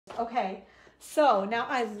Okay, so now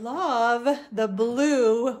I love the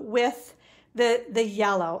blue with the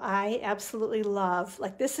yellow. I absolutely love,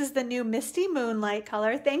 like, this is the new Misty Moonlight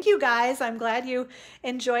color. Thank you guys. I'm glad you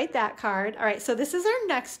enjoyed that card. All right, so this is our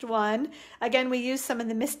next one. Again, we use some of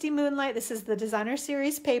the Misty Moonlight. This is the designer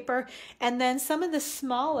series paper, and then some of the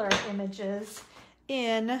smaller images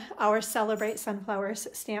in our Celebrate Sunflowers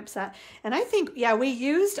stamp set. And I think, yeah, we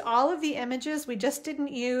used all of the images. We just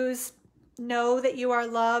didn't use Know That You Are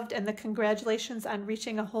Loved and the congratulations on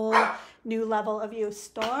reaching a whole new level of you.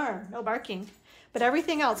 Storm, no barking. But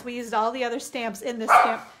everything else, we used all the other stamps in this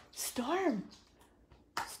stamp. Storm,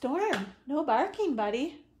 no barking,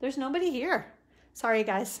 buddy. There's nobody here. Sorry,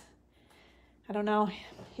 guys. I don't know.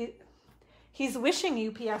 He's wishing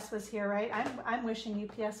UPS was here, right? I'm wishing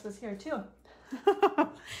UPS was here too.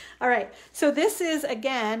 All right, so this is,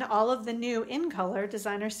 again, all of the new in color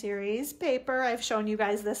designer series paper. I've shown you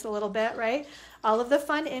guys this a little bit, right? All of the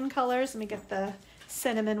fun in colors. Let me get the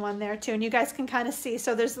cinnamon one there too, and you guys can kind of see.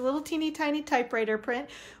 So there's a little teeny tiny typewriter print,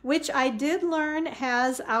 which I did learn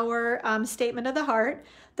has our statement of the heart,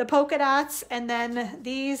 the polka dots, and then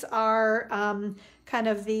these are kind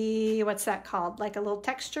of the, what's that called? Like a little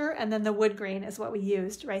texture, and then the wood grain is what we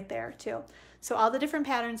used right there too. So all the different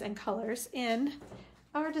patterns and colors in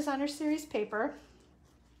our designer series paper,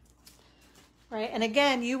 right? And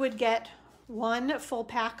again, you would get one full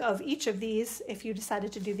pack of each of these if you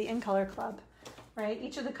decided to do the In Color Club, right?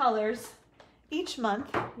 Each of the colors, each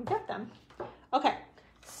month, you get them. Okay,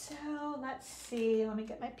 so let's see. Let me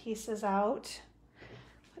get my pieces out.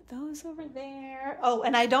 Put those over there. Oh,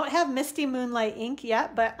 and I don't have Misty Moonlight ink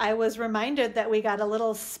yet, but I was reminded that we got a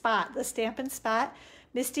little spot, the Stampin' spot,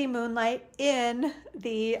 Misty Moonlight in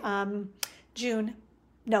the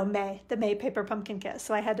May paper pumpkin kit.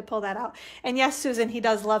 So I had to pull that out. And yes, Susan, he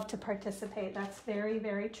does love to participate. That's very,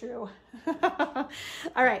 very true. All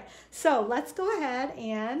right, so let's go ahead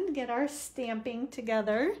and get our stamping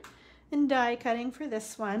together and die cutting for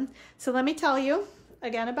this one. So let me tell you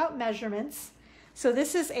again about measurements. So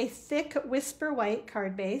this is a thick Whisper White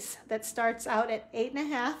card base that starts out at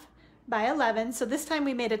 8.5 by 11. So this time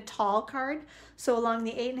we made a tall card. So along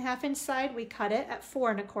the 8.5 inch side, we cut it at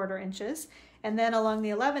 4.25 inches. And then along the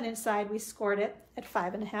 11 inch side, we scored it at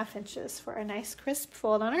 5.5 inches for a nice crisp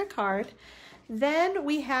fold on our card. Then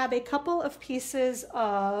we have a couple of pieces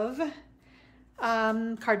of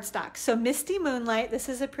cardstock. So Misty Moonlight, this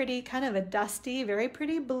is a pretty kind of a dusty, very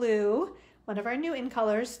pretty blue, one of our new in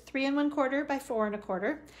colors, 3 1/4 by 4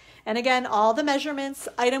 1/4. And again, all the measurements,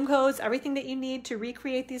 item codes, everything that you need to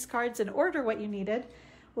recreate these cards and order what you needed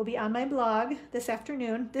will be on my blog this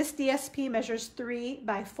afternoon. This DSP measures 3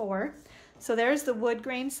 by 4. So there's the wood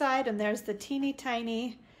grain side, and there's the teeny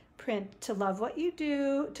tiny print, to love what you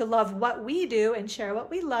do, to love what we do and share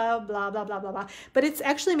what we love, blah, blah, blah, blah, blah. But it's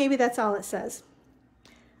actually, maybe that's all it says.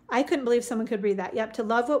 I couldn't believe someone could read that. Yep, to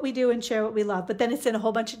love what we do and share what we love. But then it's in a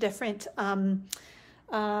whole bunch of different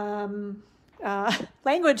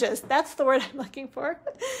languages. That's the word I'm looking for.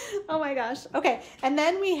 Oh my gosh. Okay, and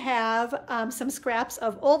then we have some scraps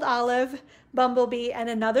of Old Olive, Bumblebee, and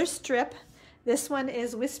another strip. This one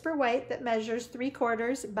is Whisper White that measures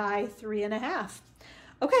 3/4 by 3.5.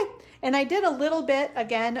 Okay, and I did a little bit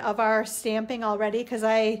again of our stamping already because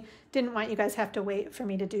I didn't want you guys have to wait for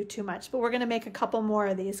me to do too much, but we're gonna make a couple more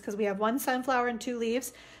of these because we have 1 sunflower and 2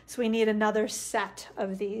 leaves, so we need another set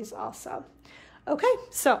of these also. Okay,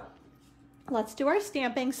 so let's do our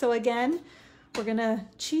stamping. So again, we're gonna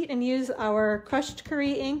cheat and use our crushed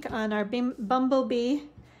curry ink on our Bumblebee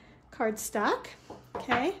cardstock.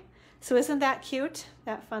 Okay, so isn't that cute?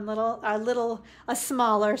 That fun little, a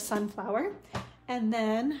smaller sunflower. And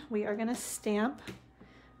then we are gonna stamp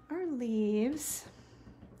our leaves.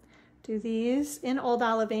 Do these in Old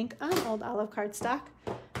Olive ink on Old Olive cardstock.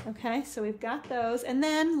 Okay, so we've got those. And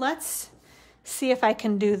then let's see if I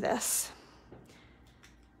can do this.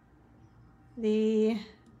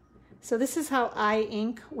 So this is how I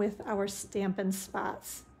ink with our Stampin'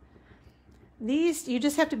 spots. These, you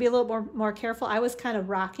just have to be a little more careful. I was kind of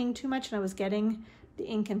rocking too much and I was getting the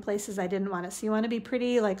ink in places I didn't want it. So you want to be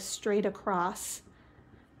pretty like straight across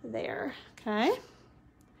there, okay?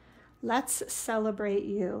 Let's celebrate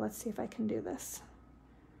you. Let's see if I can do this.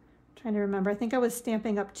 I'm trying to remember. I think I was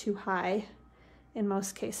stamping up too high in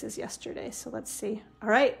most cases yesterday. So let's see. All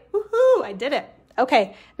right, woohoo, I did it.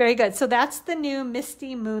 Okay, very good. So that's the new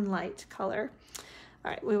Misty Moonlight color. All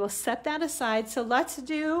right, we will set that aside. So let's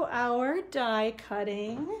do our die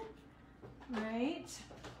cutting, right?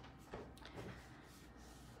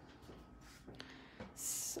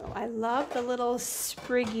 So I love the little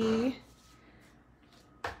spriggy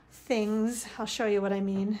things. I'll show you what I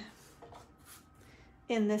mean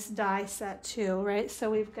in this die set too, right?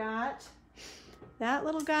 So we've got that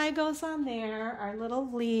little guy goes on there, our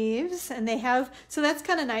little leaves, and they have, so that's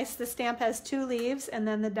kind of nice. The stamp has 2 leaves and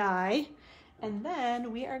then the die. And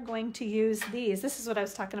then we are going to use these. This is what I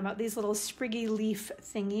was talking about, these little spriggy leaf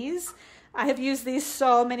thingies. I have used these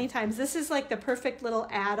so many times. This is like the perfect little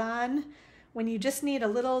add-on when you just need a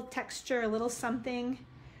little texture, a little something.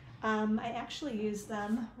 I actually use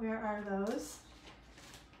them. Where are those?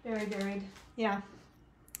 Very buried. Yeah.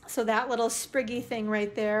 So that little spriggy thing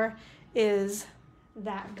right there is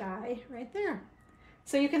that guy right there.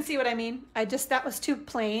 So you can see what I mean. That was too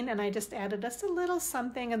plain, and I just added just a little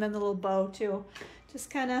something, and then the little bow too. Just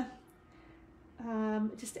kind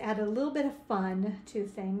of, just add a little bit of fun to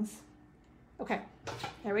things. Okay,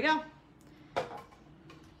 there we go.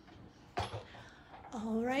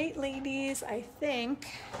 All right, ladies, I think,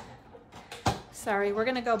 sorry, we're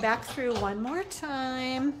gonna go back through one more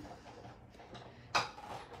time.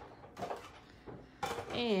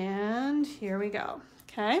 And here we go,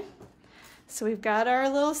 okay? So we've got our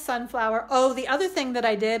little sunflower. Oh, the other thing that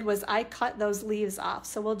I did was I cut those leaves off.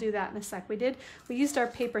 So we'll do that in a sec. We used our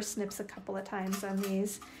paper snips a couple of times on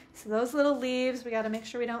these. So those little leaves, we got to make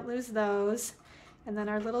sure we don't lose those. And then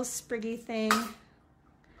our little spriggy thing.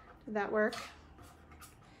 Did that work?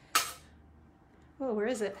 Oh, where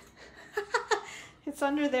is it? It's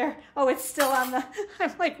under there. Oh, it's still on the,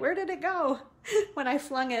 I'm like, where did it go? When I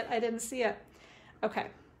flung it, I didn't see it. Okay.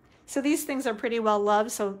 So these things are pretty well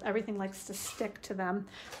loved, so everything likes to stick to them.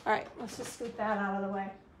 All right, let's just scoot that out of the way.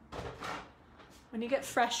 When you get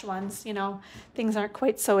fresh ones, you know, things aren't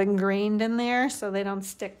quite so ingrained in there, so they don't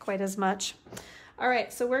stick quite as much. All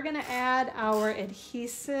right, so we're gonna add our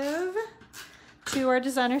adhesive to our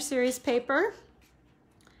designer series paper.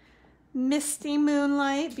 Misty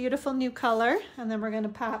Moonlight, beautiful new color. And then we're gonna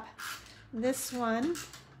pop this one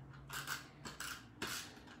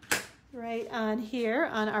right on here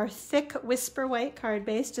on our thick Whisper White card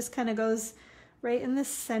base. Just kind of goes right in the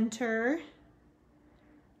center.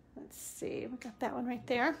 Let's see, we got that one right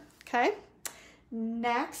there. Okay,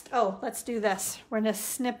 next, oh, let's do this. We're gonna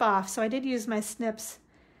snip off. So I did use my snips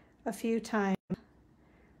a few times.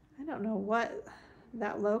 I don't know what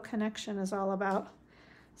that low connection is all about.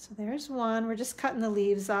 So there's one. We're just cutting the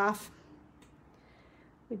leaves off.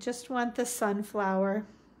 We just want the sunflower.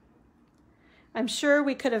 I'm sure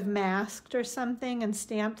we could have masked or something and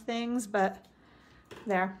stamped things, but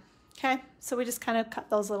there. Okay, so we just kind of cut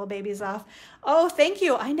those little babies off. Oh, thank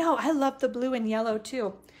you. I know, I love the blue and yellow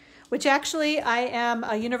too, which actually I am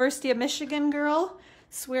a University of Michigan girl.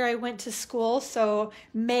 It's where I went to school, so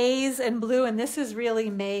maize and blue, and this is really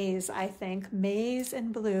maize, I think. Maize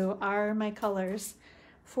and blue are my colors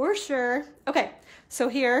for sure. Okay, so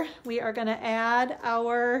here we are gonna add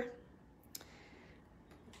our,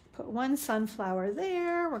 put one sunflower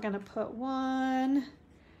there. We're gonna put one,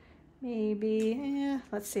 maybe,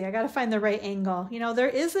 let's see, I gotta find the right angle. You know, there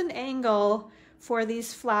is an angle for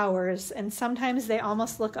these flowers, and sometimes they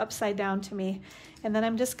almost look upside down to me. And then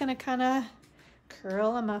I'm just gonna kind of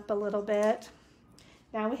curl them up a little bit.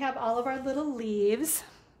 Now we have all of our little leaves.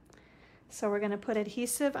 So we're gonna put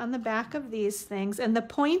adhesive on the back of these things. And the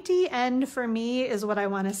pointy end for me is what I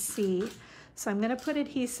wanna see. So I'm gonna put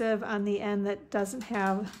adhesive on the end that doesn't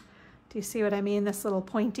have, do you see what I mean? This little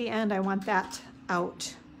pointy end, I want that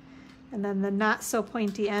out. And then the not so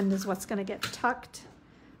pointy end is what's gonna get tucked,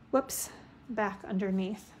 whoops, back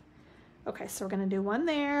underneath. Okay, so we're gonna do one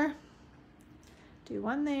there, do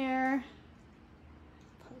one there,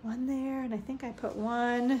 put one there, and I think I put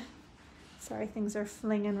one, sorry, things are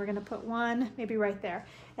flinging. We're gonna put one, maybe right there.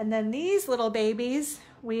 And then these little babies,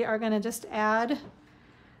 we are gonna just add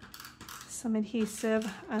some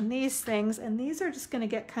adhesive on these things, and these are just gonna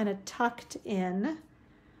get kind of tucked in.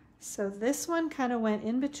 So this one kind of went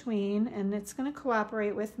in between, and it's gonna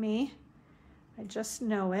cooperate with me. I just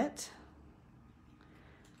know it,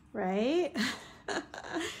 right?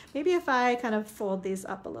 Maybe if I kind of fold these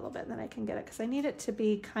up a little bit, then I can get it, because I need it to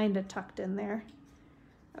be kind of tucked in there.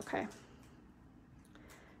 Okay.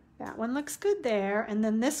 That one looks good there. And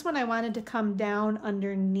then this one I wanted to come down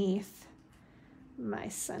underneath my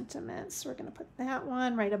sentiments. We're gonna put that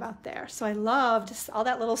one right about there. So I love just all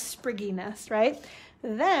that little sprigginess, right?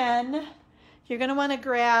 Then you're gonna wanna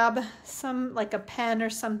grab some, like a pen or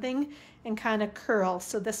something, and kind of curl.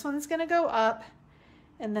 So this one's gonna go up,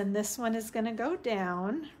 and then this one is gonna go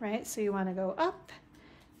down, right? So you wanna go up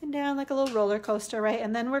and down like a little roller coaster, right?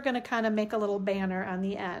 And then we're gonna kind of make a little banner on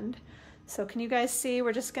the end. So can you guys see?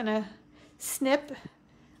 We're just gonna snip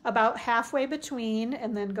about halfway between,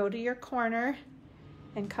 and then go to your corner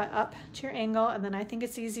and cut up to your angle. And then I think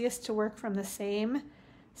it's easiest to work from the same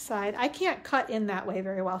side. I can't cut in that way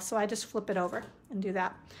very well, so I just flip it over and do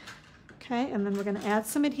that. Okay, and then we're gonna add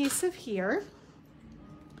some adhesive here.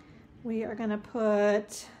 We are gonna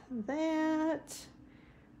put that,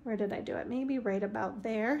 where did I do it? Maybe right about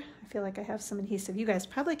there. I feel like I have some adhesive. You guys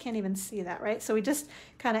probably can't even see that, right? So we just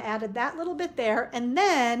kind of added that little bit there. And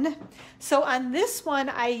then, so on this one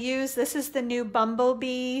I use, this is the new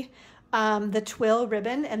Bumblebee, the twill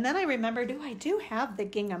ribbon. And then I remembered, I do have the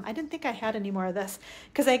gingham. I didn't think I had any more of this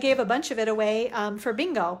because I gave a bunch of it away for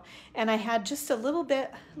bingo. And I had just a little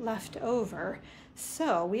bit left over.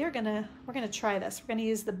 So we're gonna try this. We're gonna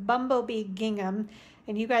use the Bumblebee gingham,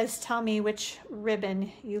 and you guys tell me which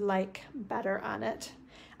ribbon you like better on it.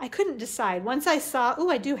 I couldn't decide. Once I saw,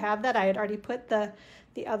 I do have that. I had already put the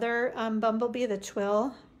other Bumblebee, the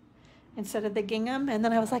twill, instead of the gingham, and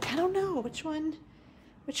then I was like, I don't know which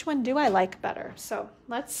one do I like better. So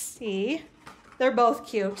let's see. They're both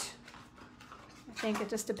cute. I think it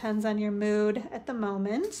just depends on your mood at the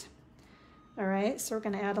moment. All right, so we're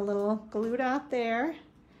gonna add a little glue dot there. I'm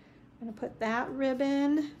gonna put that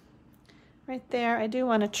ribbon right there. I do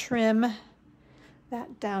wanna trim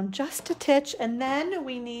that down just a titch. And then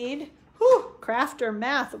we need, crafter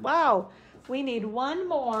math, wow. We need one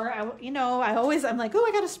more. I'm like,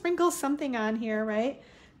 I gotta sprinkle something on here, right?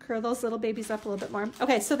 Curl those little babies up a little bit more.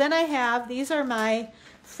 Okay, so then I have, these are my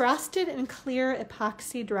frosted and clear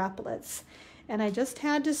epoxy droplets. And I just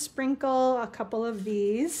had to sprinkle a couple of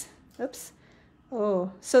these. Oops.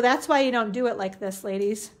 Oh, so that's why you don't do it like this,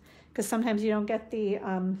 ladies, because sometimes you don't get the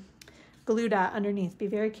glue dot underneath. Be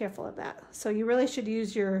very careful of that. So you really should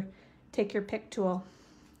use take your pick tool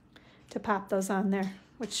to pop those on there,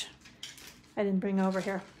 which I didn't bring over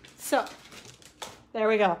here. So there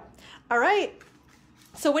we go. All right.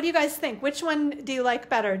 So what do you guys think? Which one do you like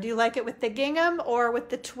better? Do you like it with the gingham or with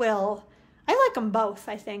the twill? I like them both,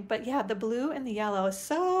 I think, but yeah, the blue and the yellow is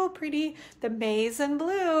so pretty. The maize and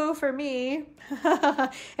blue for me.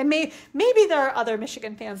 And maybe there are other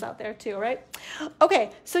Michigan fans out there too, right?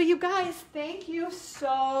 Okay, so you guys, thank you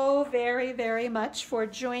so very, very much for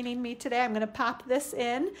joining me today. I'm gonna pop this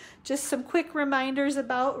in. Just some quick reminders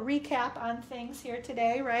about recap on things here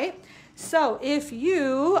today, right? So if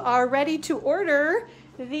you are ready to order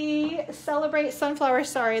the Celebrate Sunflowers,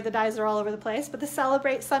 sorry, the dies are all over the place, but the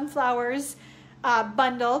Celebrate Sunflowers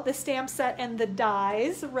bundle, the stamp set and the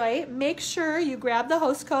dies, right? Make sure you grab the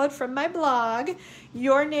host code from my blog.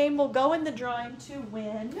 Your name will go in the drawing to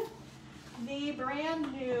win the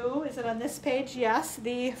brand new, is it on this page? Yes,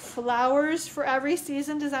 the Flowers for Every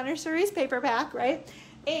Season Designer Series paper pack, right?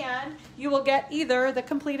 And you will get either the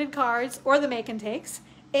completed cards or the make and takes.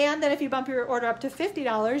 And then if you bump your order up to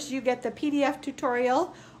 $50, you get the PDF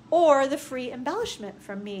tutorial or the free embellishment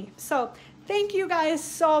from me. So thank you guys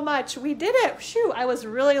so much. We did it. Shoo, I was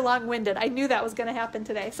really long-winded. I knew that was going to happen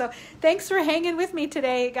today. So thanks for hanging with me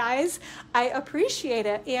today, guys. I appreciate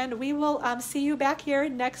it. And we will see you back here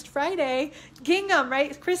next Friday. Gingham,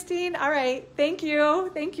 right, Christine? All right. Thank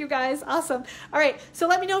you. Thank you, guys. Awesome. All right. So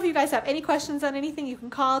let me know if you guys have any questions on anything. You can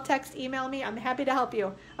call, text, email me. I'm happy to help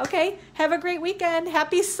you. Okay. Have a great weekend.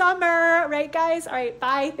 Happy summer. Right, guys? All right.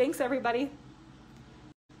 Bye. Thanks, everybody.